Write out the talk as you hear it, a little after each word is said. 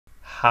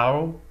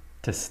how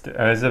to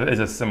it's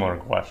a similar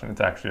question.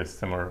 It's actually a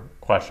similar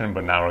question,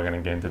 but now we're going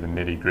to get into the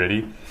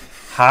nitty-gritty.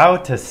 How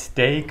to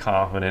stay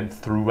confident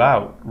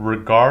throughout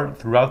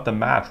the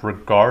match,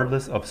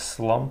 regardless of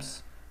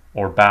slumps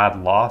or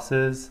bad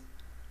losses.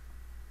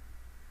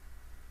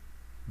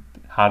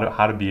 How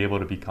to be able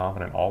to be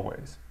confident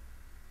always.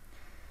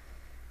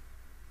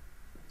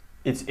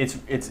 It's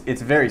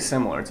very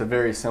similar. It's a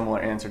very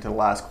similar answer to the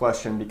last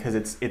question, because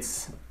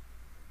it's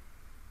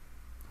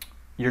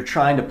you're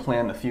trying to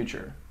plan the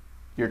future.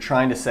 You're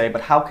trying to say,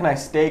 but how can I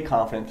stay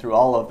confident through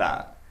all of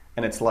that?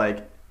 And it's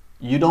like,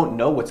 you don't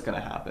know what's going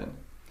to happen.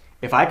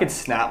 If I could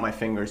snap my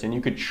fingers and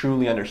you could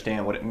truly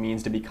understand what it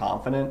means to be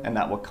confident, and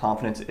that what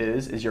confidence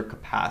is your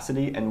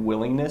capacity and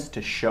willingness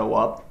to show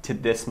up to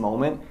this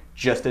moment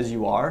just as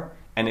you are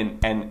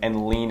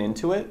and lean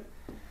into it,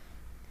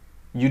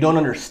 you don't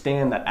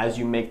understand that as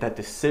you make that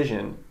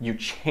decision, you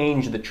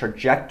change the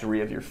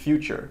trajectory of your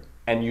future,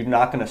 and you're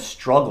not going to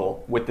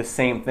struggle with the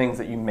same things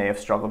that you may have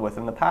struggled with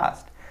in the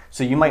past.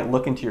 So you might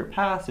look into your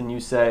past and you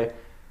say,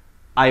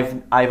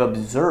 I've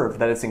observed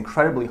that it's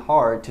incredibly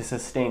hard to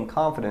sustain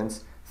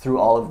confidence through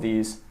all of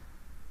these,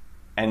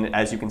 and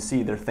as you can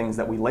see, they're things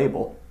that we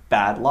label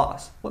bad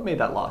loss. What made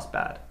that loss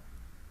bad?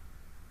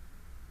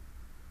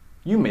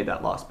 You made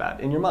that loss bad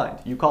in your mind.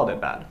 You called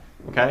it bad,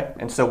 okay?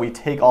 And so we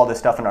take all this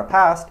stuff in our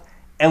past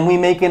and we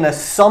make an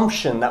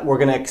assumption that we're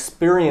going to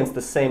experience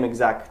the same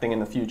exact thing in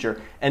the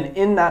future. And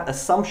in that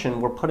assumption,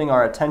 we're putting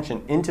our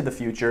attention into the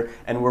future,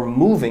 and we're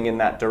moving in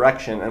that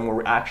direction, and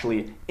we're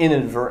actually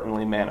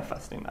inadvertently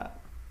manifesting that.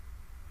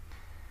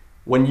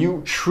 When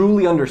you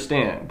truly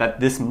understand that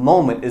this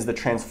moment is the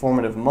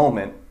transformative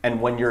moment,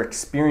 and when you're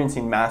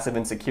experiencing massive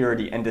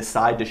insecurity and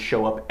decide to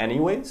show up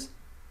anyways,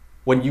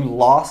 when you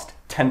lost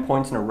 10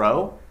 points in a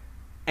row,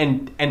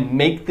 and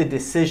make the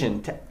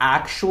decision to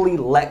actually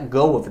let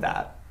go of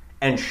that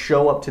and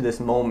show up to this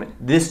moment,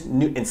 this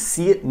new, and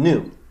see it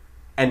new,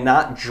 and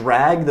not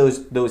drag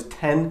those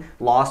 10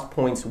 lost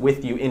points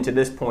with you into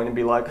this point and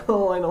be like,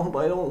 oh, I hope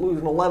I don't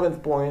lose an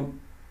 11th point.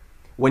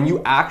 When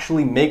you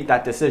actually make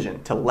that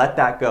decision to let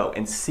that go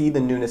and see the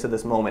newness of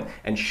this moment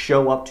and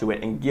show up to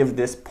it and give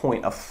this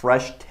point a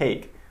fresh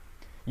take,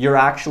 you're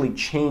actually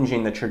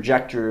changing the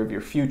trajectory of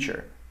your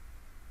future.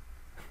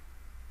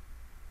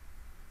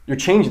 You're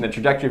changing the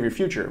trajectory of your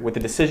future with the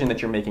decision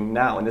that you're making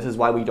now. And this is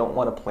why we don't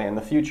want to plan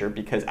the future,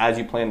 because as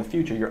you plan the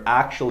future, you're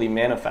actually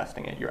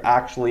manifesting it. You're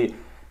actually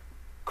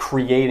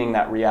creating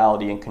that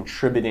reality and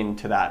contributing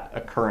to that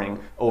occurring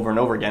over and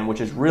over again,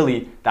 which is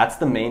really, that's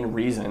the main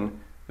reason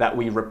that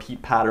we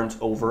repeat patterns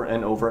over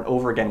and over and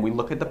over again. We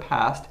look at the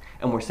past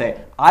and we're saying,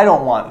 I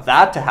don't want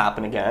that to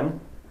happen again.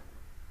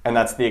 And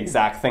that's the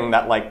exact thing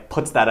that like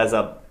puts that as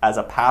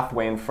a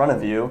pathway in front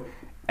of you.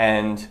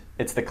 And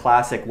it's the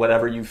classic,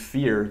 whatever you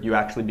fear, you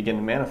actually begin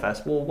to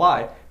manifest. Well,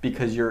 why?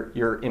 Because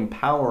you're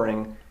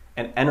empowering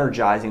and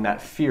energizing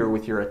that fear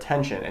with your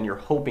attention, and you're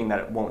hoping that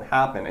it won't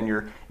happen, and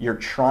you're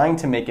trying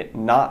to make it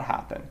not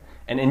happen.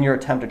 And in your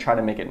attempt to try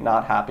to make it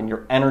not happen,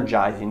 you're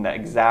energizing the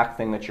exact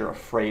thing that you're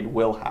afraid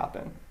will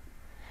happen.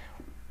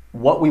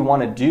 What we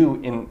want to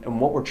do and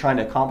what we're trying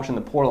to accomplish in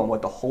the portal, and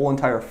what the whole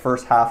entire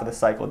first half of the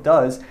cycle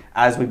does,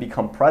 as we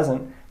become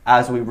present,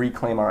 as we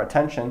reclaim our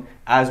attention,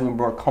 as we're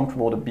more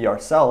comfortable to be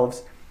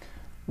ourselves,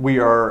 we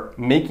are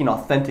making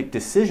authentic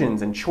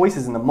decisions and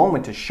choices in the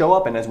moment to show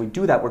up. And as we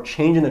do that, we're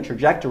changing the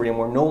trajectory, and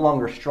we're no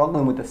longer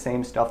struggling with the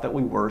same stuff that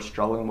we were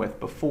struggling with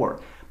before.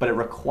 But it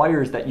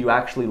requires that you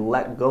actually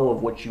let go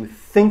of what you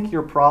think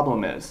your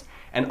problem is,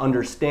 and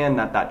understand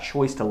that that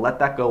choice to let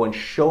that go and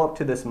show up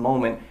to this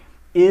moment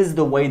is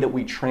the way that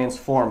we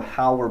transform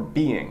how we're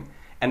being.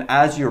 And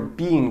as you're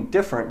being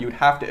different, you'd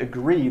have to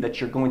agree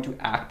that you're going to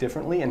act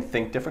differently and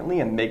think differently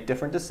and make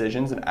different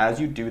decisions. And as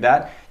you do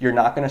that, you're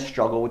not going to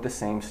struggle with the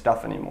same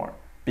stuff anymore,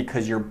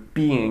 because you're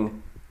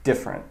being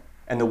different.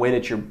 And the way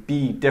that you're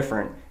be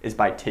different is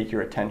by take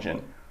your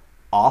attention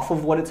off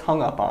of what it's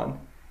hung up on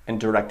and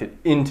direct it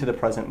into the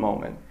present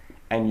moment.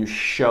 And you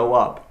show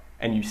up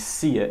and you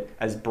see it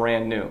as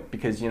brand new,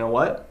 because you know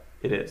what?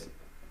 It is.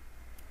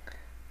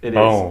 It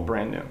is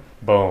brand new.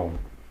 Boom.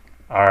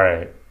 All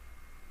right.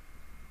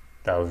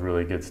 That was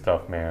really good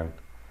stuff, man.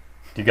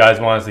 Do you guys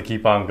want us to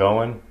keep on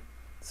going?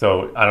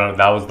 So, I don't know,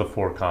 that was the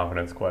 4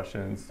 confidence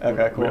questions.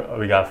 Okay, cool.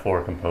 We got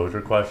 4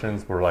 composure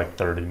questions. We're like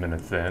 30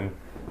 minutes in.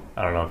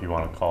 I don't know if you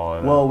want to call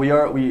it. Well, we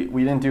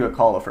didn't do a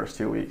call the first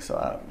 2 weeks, so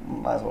I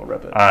might as well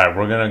rip it. All right,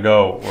 we're gonna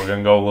go a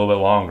little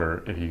bit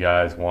longer if you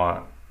guys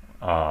want.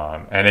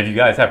 And if you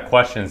guys have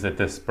questions that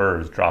this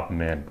spurs, drop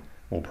them in.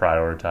 We'll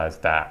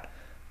prioritize that.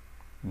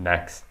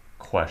 Next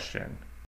question.